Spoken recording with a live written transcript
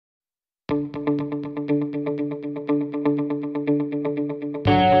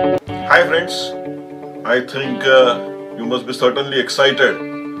friends. I think you must be certainly excited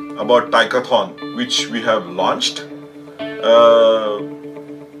about Toycathon, which we have launched.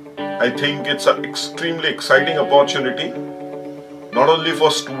 I think it's an extremely exciting opportunity, not only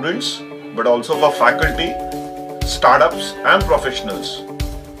for students, but also for faculty, startups and professionals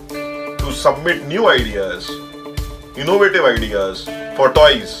to submit new ideas, innovative ideas for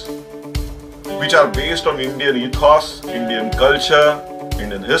toys, which are based on Indian ethos, Indian culture,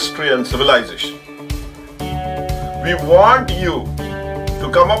 Indian history and civilization. We want you to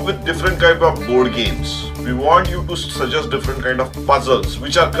come up with different type of board games. We want you to suggest different kind of puzzles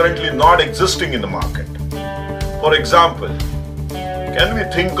which are currently not existing in the market. For example, can we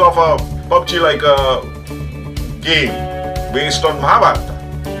think of a PUBG like a game based on Mahabharata?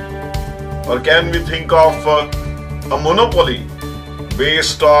 Or can we think of a Monopoly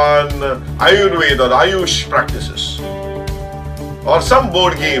based on Ayurveda or Ayush practices? Or some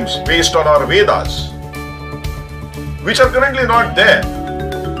board games based on our Vedas, which are currently not there,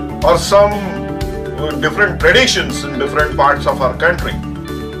 or some different traditions in different parts of our country.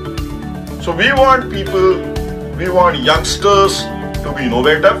 So we want people, we want youngsters to be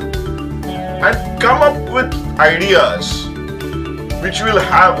innovative and come up with ideas which will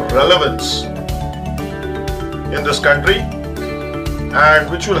have relevance in this country and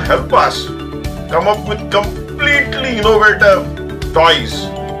which will help us come up with completely innovative toys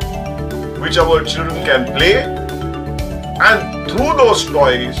which our children can play, and through those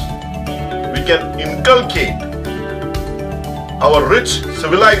toys we can inculcate our rich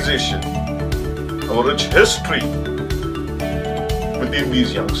civilization, our rich history within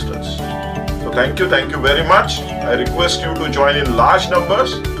these youngsters. So thank you very much. I request you to join in large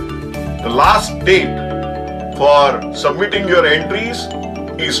numbers. The last date for submitting your entries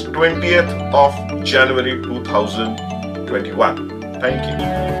is 20th of January 2021. Thank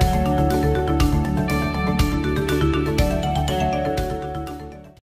you.